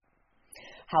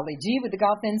Holly G with the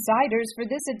Golf Insiders for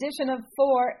this edition of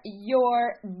For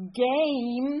Your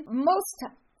Game. Most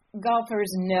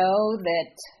golfers know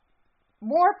that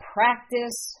more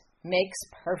practice makes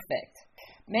perfect.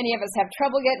 Many of us have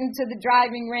trouble getting to the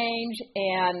driving range,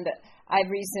 and I've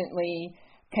recently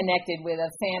connected with a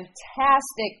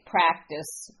fantastic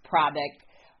practice product,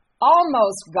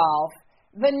 Almost Golf,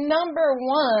 the number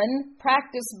one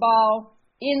practice ball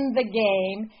in the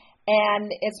game. And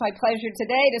it's my pleasure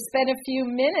today to spend a few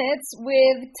minutes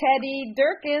with Teddy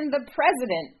Durkin, the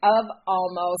president of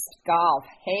Almost Golf.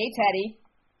 Hey, Teddy.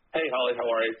 Hey, Holly. How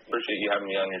are you? Appreciate you having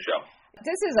me on your show.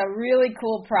 This is a really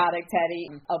cool product,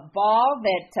 Teddy. A ball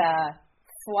that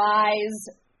flies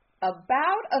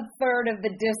about a third of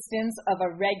the distance of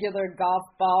a regular golf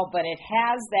ball, but it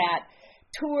has that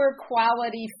tour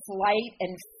quality flight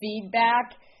and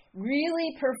feedback.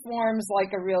 Really performs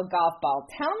like a real golf ball.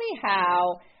 Tell me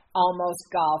how Almost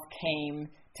Golf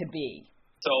came to be.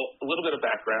 So a little bit of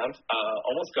background.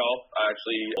 Almost Golf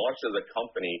actually launched as a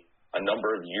company a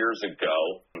number of years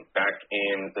ago, back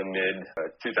in the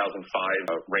mid-2005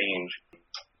 range,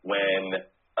 when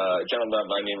a gentleman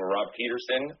by the name of Rob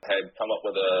Peterson had come up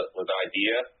with an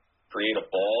idea, create a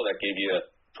ball that gave you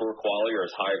tour quality or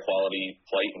as high quality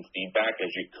flight and feedback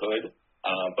as you could,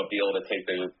 but be able to take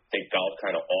golf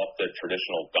kind of off the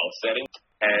traditional golf setting,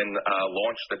 and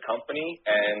launched the company.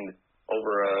 And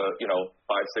over a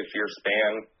 5-6 year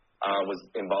span, was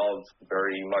involved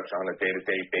very much on a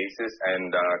day-to-day basis, and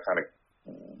kind of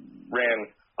ran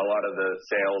a lot of the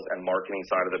sales and marketing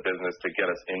side of the business to get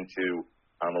us into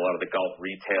a lot of the golf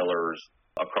retailers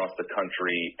across the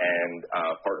country, and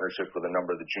partnerships with a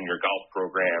number of the junior golf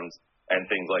programs and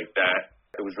things like that.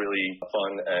 It was really a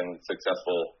fun and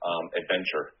successful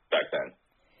adventure back then.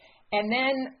 And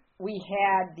then we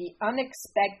had the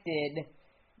unexpected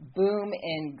boom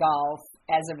in golf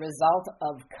as a result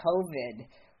of COVID,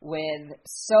 with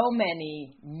so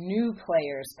many new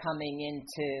players coming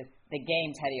into the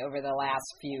game, Teddy, over the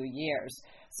last few years.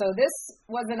 So this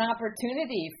was an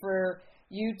opportunity for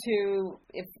you to,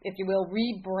 if you will,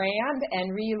 rebrand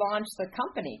and relaunch the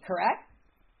company, correct?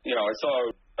 I saw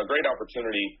a great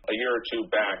opportunity a year or two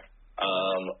back,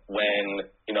 when,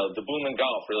 the boom in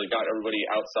golf really got everybody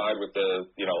outside with the,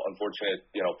 unfortunate,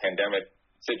 pandemic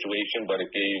situation, but it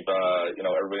gave,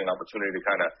 everybody an opportunity to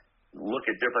kind of look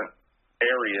at different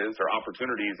areas or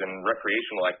opportunities and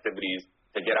recreational activities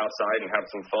to get outside and have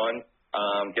some fun,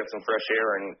 get some fresh air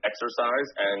and exercise,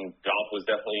 and golf was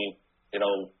definitely,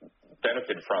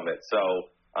 benefit from it. So,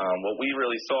 what we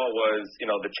really saw was,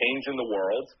 the change in the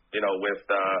world, with,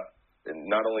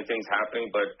 not only things happening,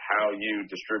 but how you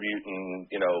distribute and,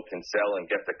 can sell and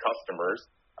get the customers.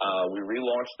 We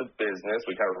relaunched the business.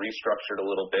 We kind of restructured a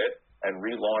little bit and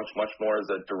relaunched much more as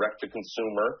a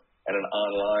direct-to-consumer and an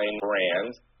online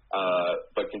brand,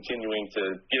 but continuing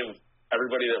to give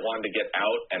everybody that wanted to get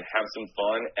out and have some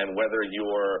fun, and whether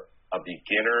you're a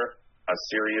beginner, a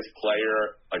serious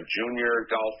player, a junior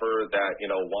golfer that,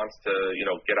 wants to,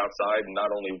 get outside and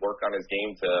not only work on his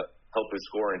game to help his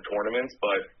score in tournaments,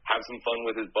 but have some fun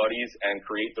with his buddies and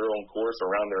create their own course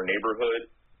around their neighborhood,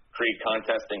 create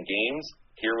contests and games.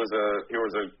 Here was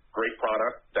a great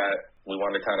product that we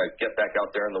wanted to kind of get back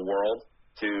out there in the world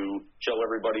to show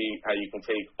everybody how you can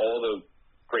take all the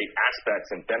great aspects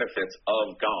and benefits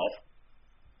of golf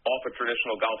off a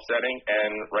traditional golf setting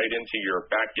and right into your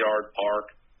backyard,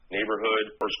 park,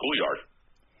 neighborhood, or schoolyard.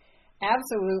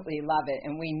 Absolutely love it.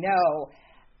 And we know,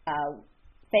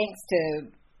 thanks to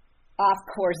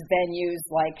off-course venues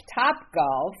like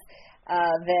Topgolf,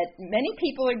 that many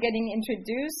people are getting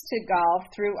introduced to golf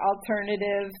through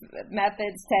alternative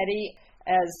methods. Teddy,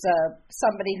 as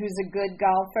somebody who's a good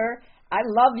golfer, I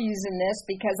love using this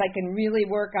because I can really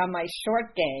work on my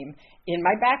short game in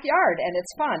my backyard, and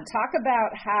it's fun. Talk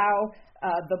about how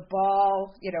the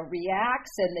ball,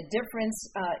 reacts, and the difference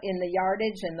in the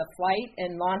yardage and the flight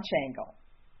and launch angle.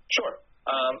 Sure.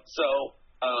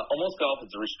 Almost Golf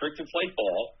is a restricted flight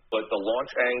ball, but the launch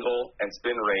angle and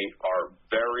spin rate are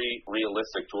very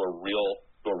realistic to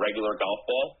a regular golf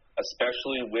ball,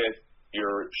 especially with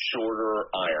your shorter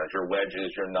irons, your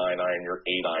wedges, your 9-iron, your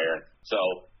 8-iron. So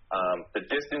the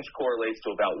distance correlates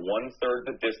to about 1/3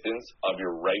 the distance of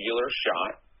your regular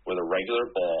shot with a regular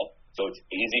ball. So it's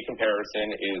easy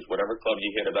comparison is whatever club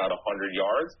you hit about 100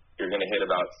 yards, you're going to hit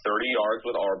about 30 yards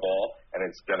with our ball, and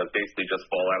it's going to basically just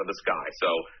fall out of the sky. So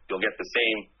you'll get the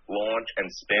same launch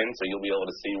and spin, so you'll be able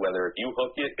to see whether if you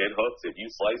hook it, it hooks. If you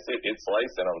slice it, it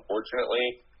slices. And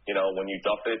unfortunately, when you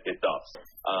duff it, it duffs.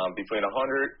 Between 100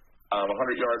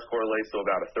 yards correlates to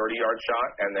about a 30-yard shot,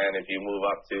 and then if you move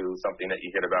up to something that you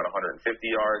hit about 150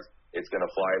 yards, it's going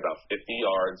to fly about 50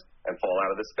 yards and fall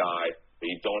out of the sky.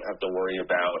 You don't have to worry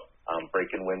about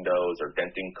breaking windows or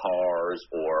denting cars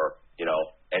or,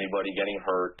 anybody getting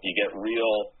hurt. You get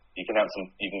you can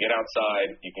get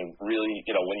outside. You can really,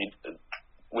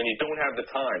 when you don't have the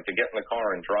time to get in the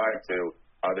car and drive to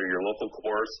either your local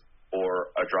course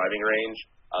or a driving range,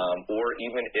 or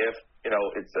even if,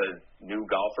 it's a new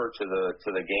golfer to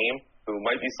the game who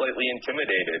might be slightly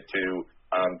intimidated to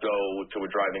go to a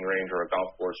driving range or a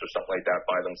golf course or something like that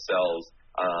by themselves.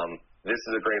 This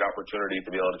is a great opportunity to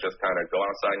be able to just kind of go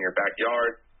outside in your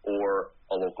backyard or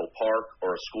a local park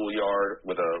or a schoolyard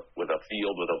with a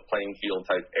field, with a playing field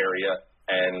type area,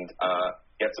 and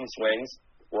get some swings,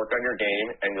 work on your game,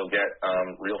 and you'll get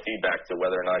real feedback to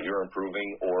whether or not you're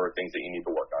improving or things that you need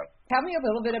to work on. Tell me a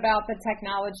little bit about the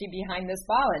technology behind this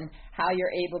ball and how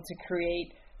you're able to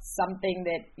create something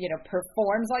that,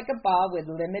 performs like a ball with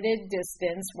limited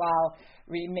distance while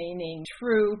remaining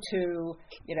true to,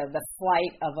 the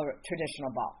flight of a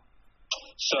traditional ball.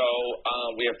 So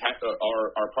we have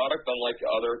our product, unlike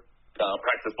other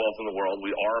practice balls in the world,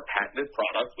 we are a patented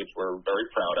product, which we're very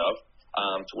proud of,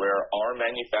 to where our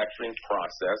manufacturing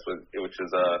process, which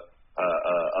is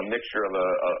a mixture of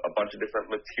a bunch of different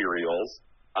materials,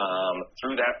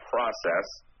 through that process,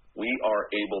 we are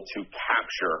able to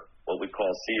capture what we call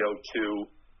CO2.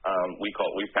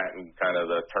 We patent kind of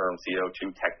the term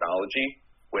CO2 technology,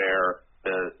 where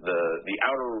the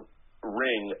outer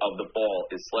ring of the ball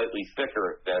is slightly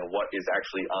thicker than what is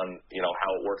actually on,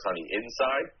 how it works on the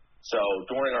inside. So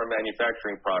during our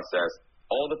manufacturing process,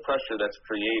 all the pressure that's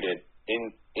created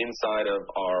inside of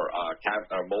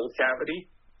our mold cavity,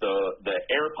 the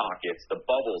air pockets, the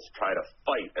bubbles try to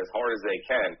fight as hard as they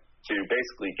can to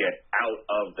basically get out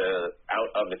of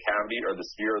the cavity or the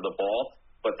sphere of the ball,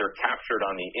 but they're captured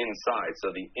on the inside.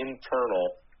 So the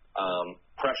internal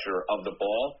pressure of the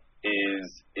ball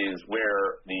is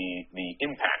where the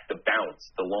impact, the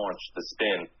bounce, the launch, the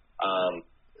spin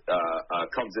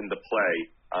comes into play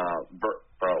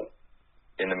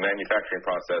in the manufacturing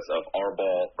process of our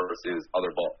ball versus other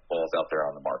balls out there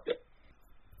on the market.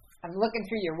 I'm looking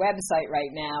through your website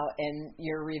right now, and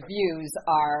your reviews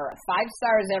are 5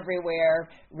 stars everywhere,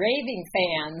 raving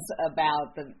fans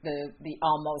about the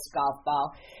Almost golf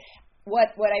ball. What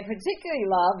I particularly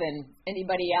love, and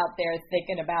anybody out there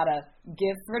thinking about a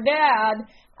gift for Dad,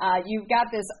 you've got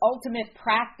this ultimate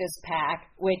practice pack,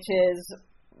 which is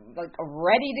like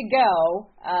ready to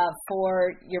go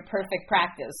for your perfect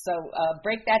practice. So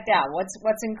break that down.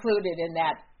 What's included in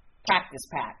that practice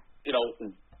pack?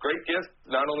 Great gift,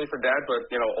 not only for Dad, but,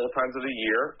 all times of the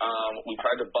year. We try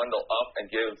to bundle up and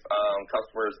give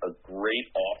customers a great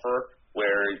offer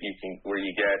where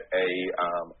you get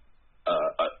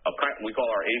we call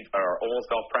our Almost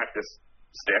Golf practice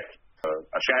stick,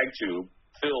 a shag tube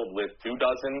filled with 2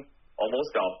 dozen Almost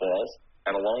golf balls,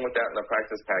 and along with that in the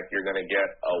practice pack, you're going to get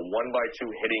a 1x2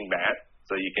 hitting mat,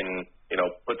 so you can,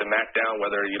 put the mat down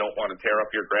whether you don't want to tear up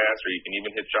your grass, or you can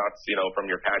even hit shots, from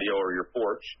your patio or your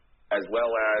porch, as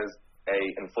well as a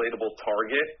inflatable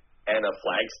target and a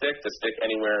flag stick to stick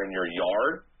anywhere in your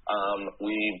yard.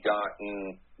 We've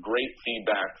gotten great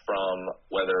feedback from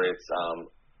whether it's,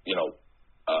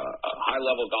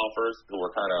 high-level golfers who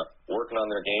are kind of working on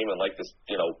their game and like to,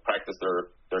 practice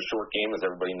their short game. As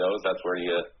everybody knows, that's where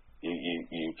you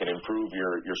can improve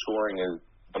your scoring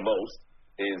the most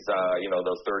is,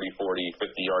 those 30, 40,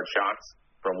 50-yard shots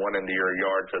from one end of your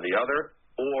yard to the other.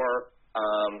 Or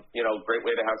great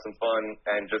way to have some fun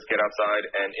and just get outside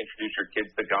and introduce your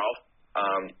kids to golf.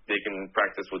 They can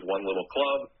practice with one little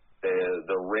club.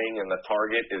 The ring and the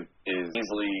target is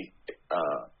easily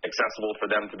accessible for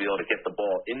them to be able to get the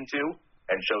ball into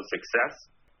and show success.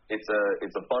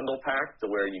 It's a bundle pack to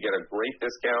where you get a great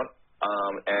discount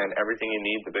and everything you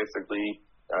need to basically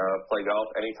play golf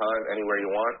anytime, anywhere you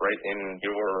want, right in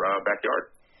your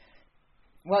backyard.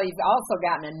 Well, you've also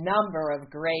gotten a number of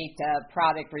great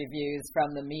product reviews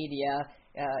from the media,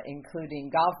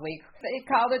 including Golf Week. They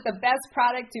called it the best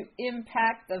product to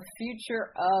impact the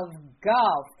future of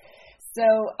golf. So,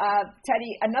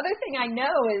 Teddy, another thing I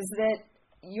know is that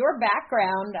your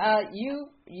background, you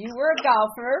were a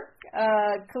golfer,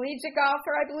 collegiate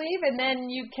golfer, I believe, and then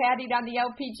you caddied on the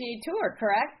LPGA Tour,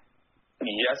 correct?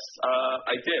 Yes,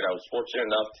 I did. I was fortunate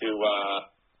enough to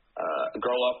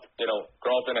grow up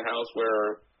in a house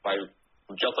where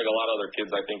just like a lot of other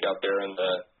kids, I think, out there in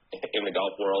the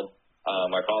golf world,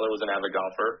 my father was an avid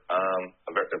golfer,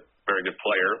 a very good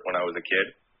player when I was a kid,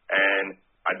 and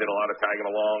I did a lot of tagging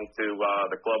along to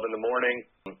the club in the morning,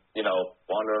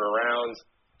 wandering around,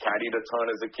 caddied a ton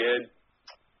as a kid.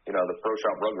 The pro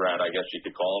shop rug rat, I guess you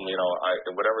could call him.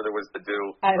 Whatever there was to do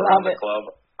around the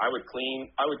club, I would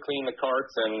clean the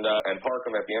carts and park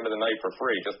them at the end of the night for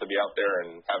free just to be out there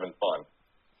and having fun.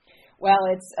 Well,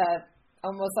 it's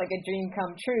almost like a dream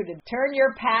come true to turn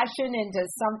your passion into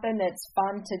something that's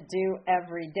fun to do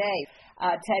every day.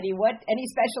 Teddy, any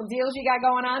special deals you got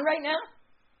going on right now?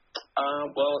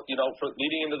 Well, for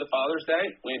leading into the Father's Day,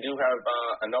 we do have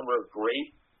a number of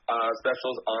great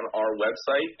specials on our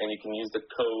website, and you can use the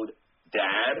code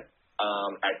DAD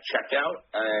at checkout,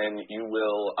 and you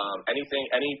will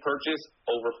any purchase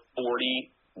over $40,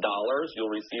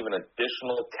 you'll receive an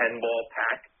additional 10-ball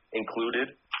pack included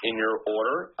in your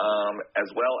order, as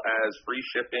well as free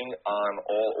shipping on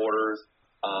all orders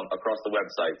across the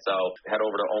website. So head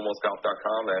over to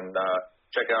almostgolf.com and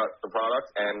check out the product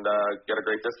and get a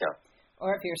great discount.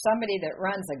 Or if you're somebody that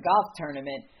runs a golf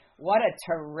tournament, what a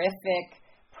terrific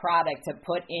product to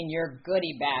put in your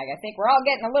goodie bag. I think we're all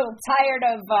getting a little tired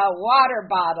of water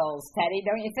bottles, Teddy,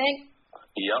 don't you think?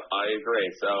 Yep, I agree.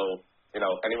 So,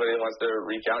 anybody that wants to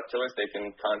reach out to us, they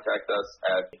can contact us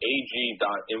at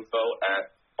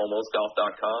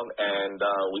ag.info@almostgolf.com, and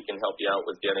we can help you out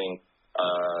with getting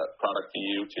product to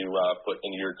you to put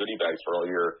into your goodie bags for all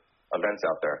your events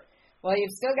out there. Well,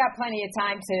 you've still got plenty of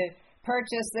time to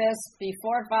purchase this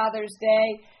before Father's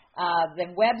Day. The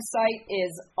website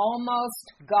is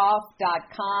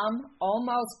almostgolf.com,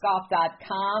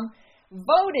 almostgolf.com,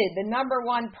 voted the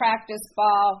 #1 practice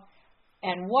ball,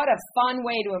 and what a fun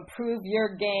way to improve your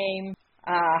game.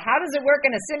 How does it work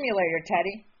in a simulator,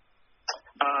 Teddy?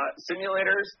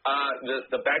 Simulators,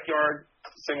 the backyard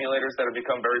simulators that have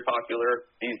become very popular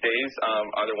these days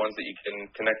are the ones that you can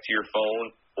connect to your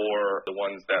phone, or the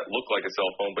ones that look like a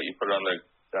cell phone, but you put it on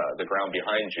the ground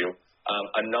behind you.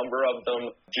 A number of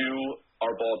them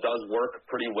our ball does work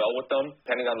pretty well with them.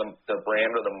 Depending on the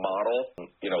brand or the model,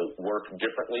 work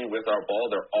differently with our ball.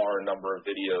 There are a number of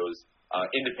videos,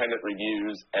 independent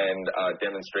reviews, and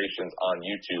demonstrations on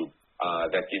YouTube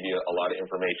that give you a lot of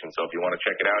information. So if you want to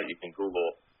check it out, you can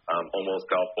Google Almost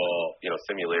Golf Ball,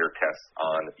 simulator tests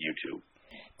on YouTube.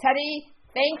 Teddy,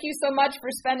 thank you so much for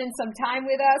spending some time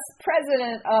with us.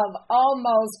 President of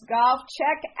Almost Golf.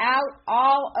 Check out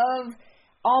all of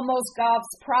Almost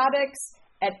Golf's products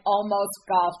at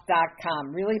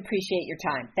almostgolf.com. Really appreciate your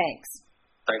time. Thanks.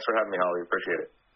 Thanks for having me, Holly. Appreciate it.